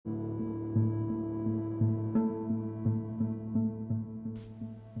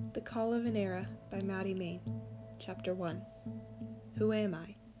Call of an Era by Maddie Main. Chapter 1. Who am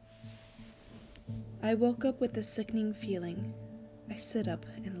I? I woke up with a sickening feeling. I sit up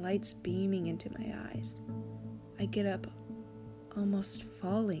and light's beaming into my eyes. I get up, almost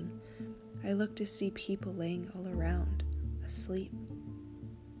falling. I look to see people laying all around, asleep,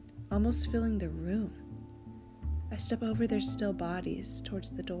 almost filling the room. I step over their still bodies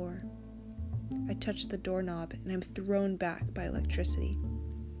towards the door. I touch the doorknob and I'm thrown back by electricity.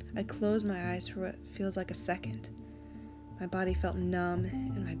 I close my eyes for what feels like a second. My body felt numb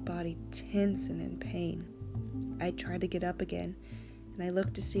and my body tense and in pain. I tried to get up again and I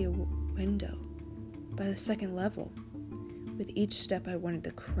looked to see a window by the second level. With each step I wanted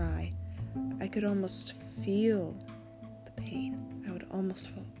to cry. I could almost feel the pain. I would almost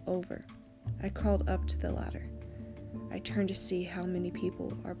fall over. I crawled up to the ladder. I turned to see how many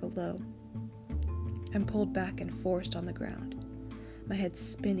people are below. I'm pulled back and forced on the ground. My head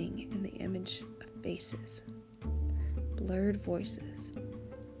spinning in the image of faces, blurred voices,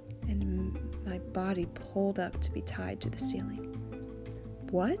 and my body pulled up to be tied to the ceiling.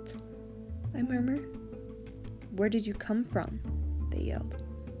 "What?" I murmur. "Where did you come from?" they yelled.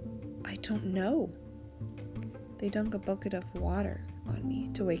 "I don't know." They dunk a bucket of water on me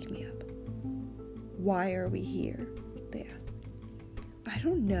to wake me up. "Why are we here?" they asked. "I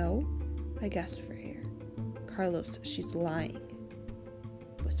don't know," I gasped for air. "Carlos, she's lying,"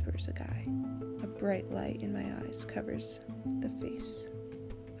 whispers a guy. A bright light in my eyes covers the face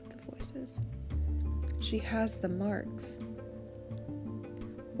of the voices. "She has the marks."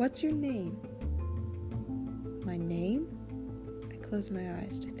 "What's your name?" "My name?" I close my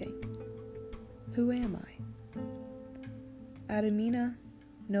eyes to think. Who am I? "Adamina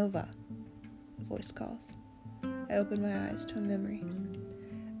Nova," the voice calls. I open my eyes to a memory.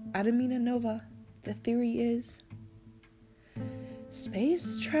 "Adamina Nova, the theory is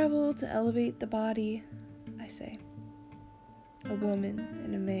space travel to elevate the body," I say. A woman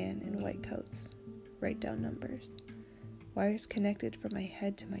and a man in white coats write down numbers. Wires connected from my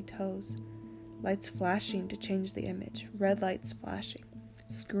head to my toes. Lights flashing to change the image. Red lights flashing.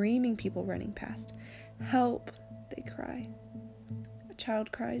 Screaming people running past. "Help!" they cry. A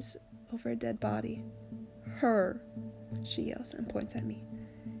child cries over a dead body. "Her!" she yells and points at me.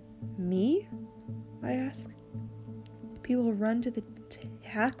 "Me?" I ask. People run to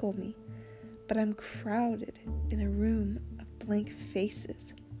tackle me, but I'm crowded in a room of blank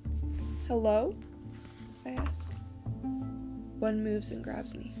faces. "Hello?" I ask. One moves and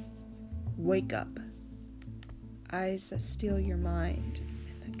grabs me. "Wake up." Eyes that steal your mind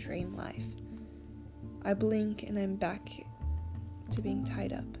and that drain life. I blink and I'm back to being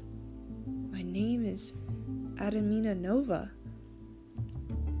tied up. "My name is Adamina Nova."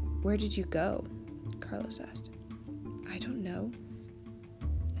 "Where did you go?" Carlos asked. "I don't know.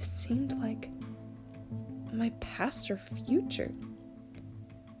 It seemed like my past or future."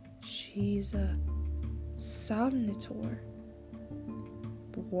 "She's a somnitor."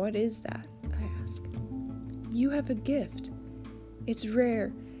 "What is that?" I ask. "You have a gift. It's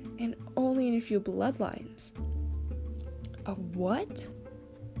rare and only in a few bloodlines." "A what?"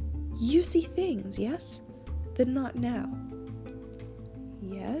 "You see things, yes? Then not now."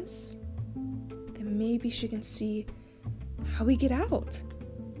 "Yes? Then maybe she can see how we get out."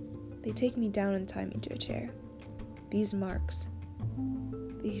 They take me down and tie me to a chair. These marks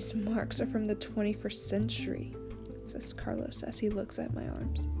are from the 21st century, says Carlos as he looks at my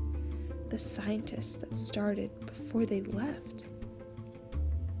arms. "The scientists that started before they left."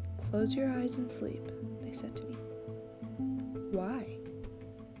 "Close your eyes and sleep," they said to me. "Why?"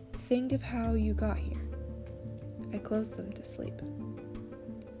 "Think of how you got here." I closed them to sleep.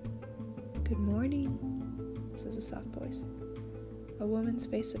 "Good morning," says a soft voice. A woman's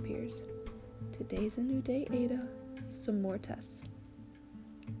face appears. "Today's a new day, Ada. Some more tests."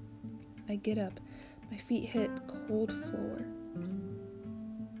 I get up. My feet hit cold floor.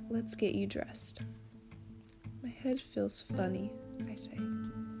 "Let's get you dressed." My head feels funny, I say.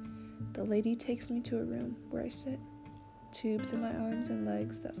 The lady takes me to a room where I sit. Tubes in my arms and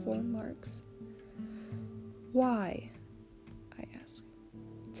legs that form marks. "Why?" I ask.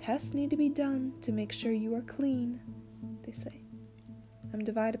 "Tests need to be done to make sure you are clean," they say. I'm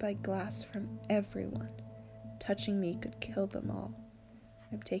divided by glass from everyone. Touching me could kill them all.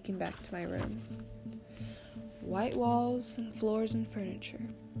 I'm taken back to my room. White walls and floors and furniture.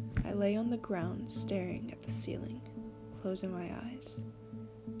 I lay on the ground staring at the ceiling, closing my eyes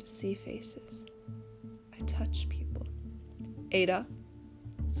to see faces. I touch people. "Ada,"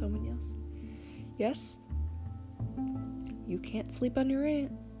 someone yells. "Yes?" "You can't sleep on your own.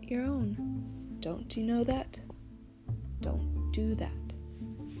 Don't you know that? Don't do that."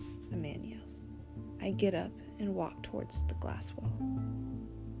 a man yells. I get up and walk towards the glass wall.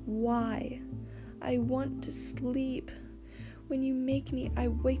 Why? I want to sleep. When you make me, I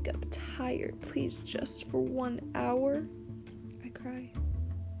wake up tired. Please, just for 1 hour. I cry.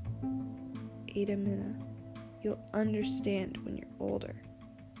 Ada Minna, you'll understand when you're older.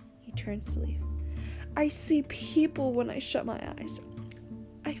 He turns to leave. I see people when I shut my eyes.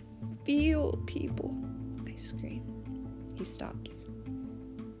 I feel people. I scream. He stops.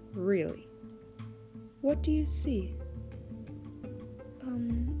 Really? What do you see?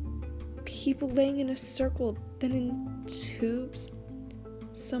 People laying in a circle, then in tubes.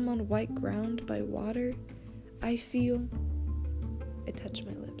 Some on white ground by water. I touch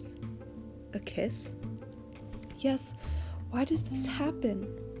my lips. A kiss? Yes. Why does this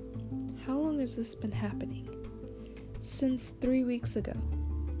happen? How long has this been happening? Since 3 weeks ago.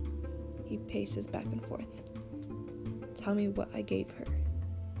 He paces back and forth. Tell me what I gave her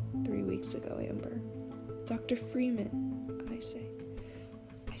 3 weeks ago, Amber. Dr. Freeman, I say.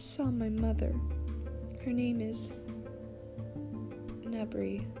 I saw my mother. Her name is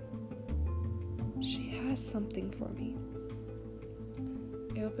Nebri. She has something for me.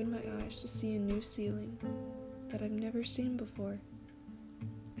 I open my eyes to see a new ceiling that I've never seen before.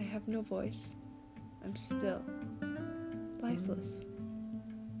 I have no voice. I'm still, lifeless.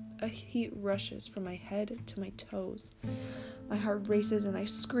 A heat rushes from my head to my toes. My heart races and I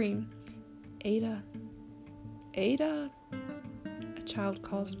scream, Ada! Ada! A child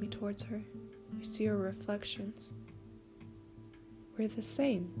calls me towards her. I see her reflections. We're the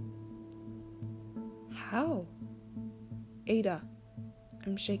same. How? Ada!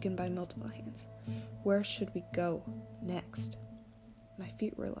 I'm shaken by multiple hands. Where should we go next? My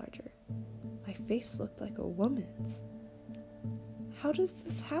feet were larger. My face looked like a woman's. How does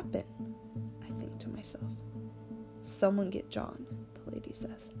this happen? I think to myself. Someone get John, the lady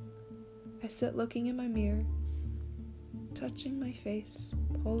says. I sit looking in my mirror, touching my face,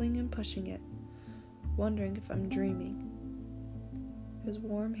 pulling and pushing it, wondering if I'm dreaming. His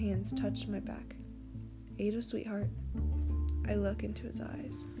warm hands touch my back. Ada, sweetheart. I look into his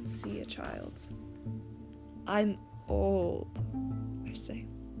eyes and see a child's. I'm old, I say.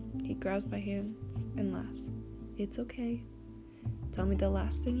 He grabs my hands and laughs. It's okay. Tell me the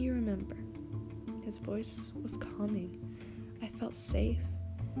last thing you remember. His voice was calming. I felt safe.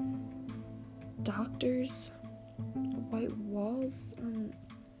 Doctors, white walls,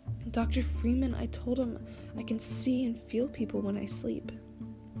 Dr. Freeman, I told him I can see and feel people when I sleep.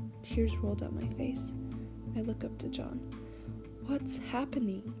 Tears rolled down my face. I look up to John. What's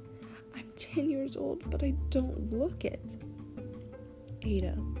happening? I'm 10 years old, but I don't look it.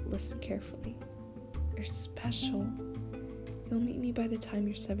 Ada, listen carefully. You're special. You'll meet me by the time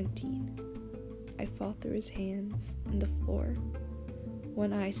you're 17. I fall through his hands and the floor.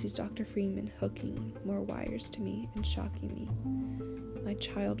 One eye sees Dr. Freeman hooking more wires to me and shocking me. My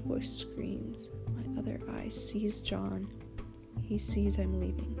child voice screams. My other eye sees John. He sees I'm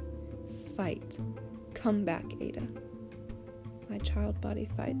leaving. Fight. Come back, Ada. My child body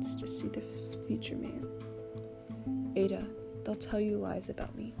fights to see the future man. Ada, they'll tell you lies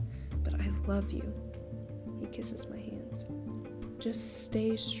about me, but I love you. He kisses my hands. Just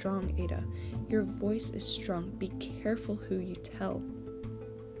stay strong, Ada. Your voice is strong. Be careful who you tell.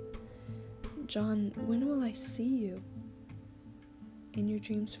 John, when will I see you? In your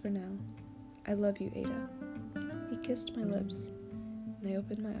dreams for now. I love you, Ada. He kissed my lips, and I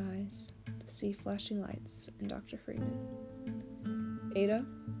opened my eyes to see flashing lights and Dr. Freeman. Ada,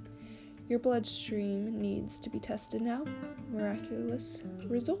 your bloodstream needs to be tested now. Miraculous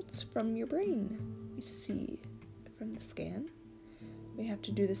results from your brain. We see from the scan. We have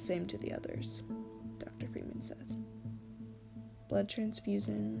to do the same to the others, Dr. Freeman says. Blood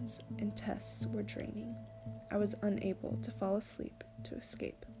transfusions and tests were draining. I was unable to fall asleep to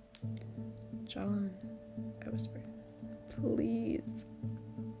escape. John, I whispered, please.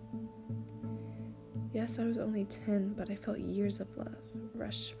 Yes, I was only 10, but I felt years of love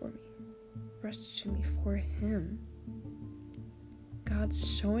rush to me for him.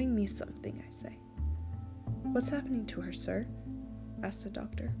 God's showing me something, I say. What's happening to her, sir? Asked the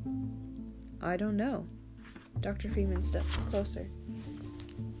doctor. I don't know. Dr. Freeman steps closer.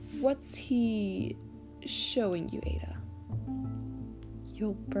 What's he showing you, Ada?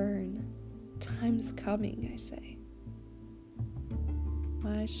 You'll burn. Time's coming, I say.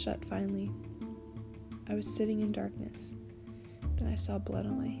 My eyes shut finally. I was sitting in darkness. Then I saw blood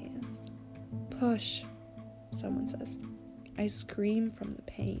on my hands. Push, someone says. I scream from the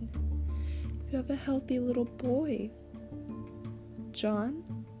pain. You have a healthy little boy. John?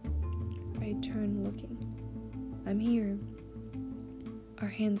 I turn looking. I'm here. Our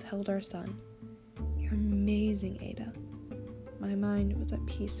hands held our son. "You're amazing, Ada." My mind was at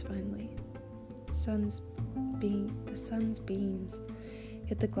peace finally. The sun's beams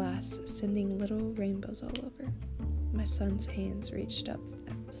hit the glass, sending little rainbows all over. My son's hands reached up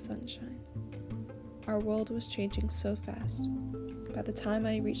at the sunshine. Our world was changing so fast. By the time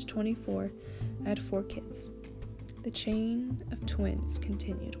I reached 24, I had 4 kids. The chain of twins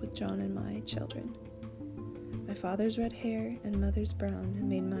continued with John and my children. My father's red hair and mother's brown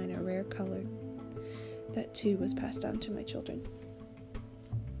made mine a rare color. That too was passed down to my children.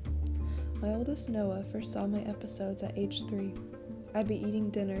 My oldest Noah first saw my episodes at age 3. I'd be eating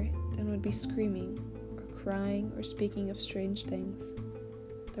dinner, then would be screaming, or crying, or speaking of strange things.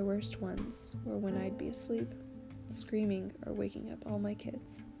 The worst ones were when I'd be asleep, screaming, or waking up all my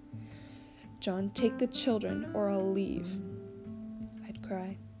kids. "John, take the children, or I'll leave," I'd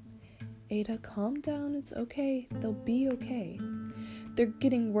cry. "Ada, calm down, it's okay, they'll be okay." "They're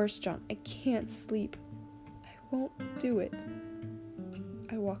getting worse, John, I can't sleep." "I won't do it."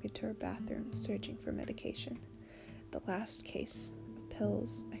 I walk into her bathroom, searching for medication, the last case of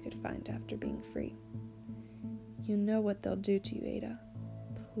pills I could find after being free. "You know what they'll do to you, Ada.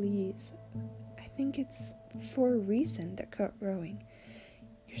 Please. I think it's for a reason they're growing.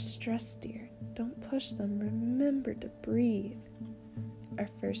 You're stressed, dear. Don't push them. Remember to breathe." Our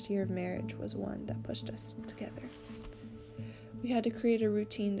first year of marriage was one that pushed us together. We had to create a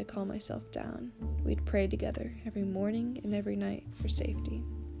routine to calm myself down. We'd pray together every morning and every night for safety.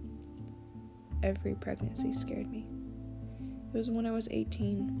 Every pregnancy scared me. It was when I was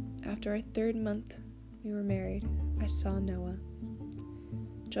 18. After our 3rd month we were married, I saw Noah.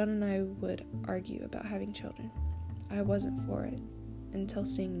 John and I would argue about having children. I wasn't for it until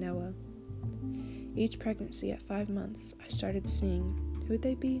seeing Noah. Each pregnancy at 5 months, I started seeing who'd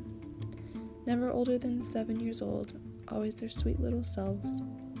they be. Never older than 7 years old, always their sweet little selves.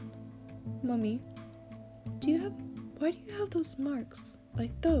 "Mommy, why do you have those marks,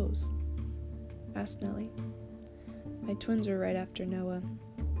 like those?" asked Nellie. My twins were right after Noah.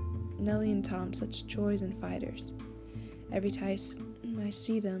 Nellie and Tom, such joys and fighters. Every time I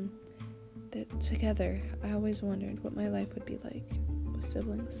see them together, I always wondered what my life would be like with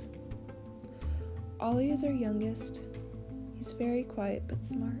siblings. Ollie is our youngest. He's very quiet but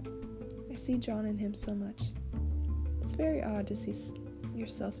smart. I see John in him so much. It's very odd to see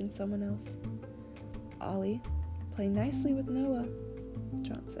yourself in someone else. "Ollie, play nicely with Noah,"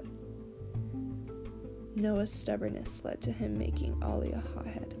 John said. Noah's stubbornness led to him making Ollie a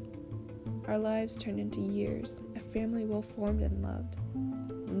hothead. Our lives turned into years, a family well formed and loved.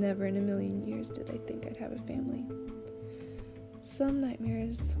 Never in a million years did I think I'd have a family. Some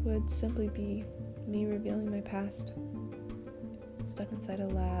nightmares would simply be me revealing my past. Stuck inside a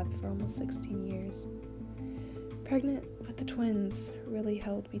lab for almost 16 years. Pregnant with the twins really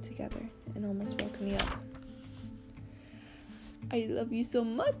held me together and almost woke me up. "I love you so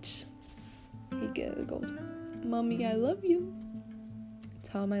much," he giggled. "Mommy, I love you."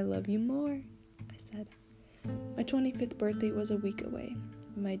 "Tom, I love you more," I said. My 25th birthday was a week away.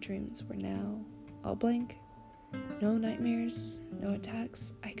 My dreams were now all blank. No nightmares, no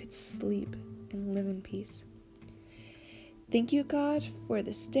attacks. I could sleep and live in peace. Thank you, God, for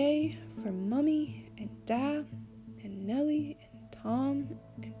this day, for Mommy and Dad and Nellie and Tom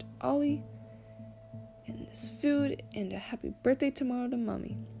and Ollie, and this food, and a happy birthday tomorrow to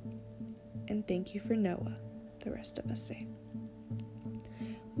Mommy. And thank you for Noah, the rest of us say.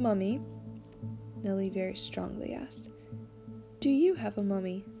 "Mommy," Nellie very strongly asked, "do you have a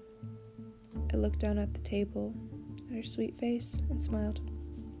mommy?" I looked down at the table, at her sweet face, and smiled.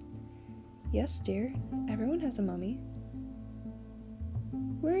 "Yes, dear, everyone has a mommy."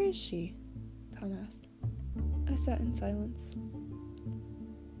 "Where is she?" Tom asked. I sat in silence.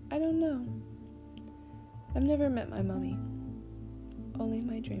 "I don't know. I've never met my mommy. Only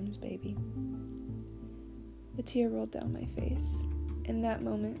my dreams, baby." A tear rolled down my face. In that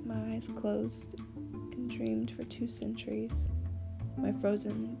moment, my eyes closed and dreamed for 2 centuries. My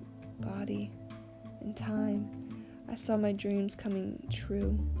frozen body and time. I saw my dreams coming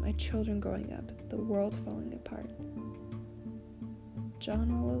true, my children growing up, the world falling apart.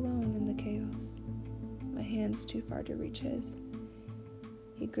 John all alone in the chaos, my hands too far to reach his.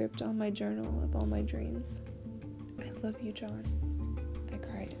 He gripped on my journal of all my dreams. "I love you, John," I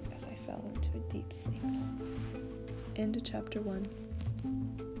cried as I fell into a deep sleep. End of chapter 1.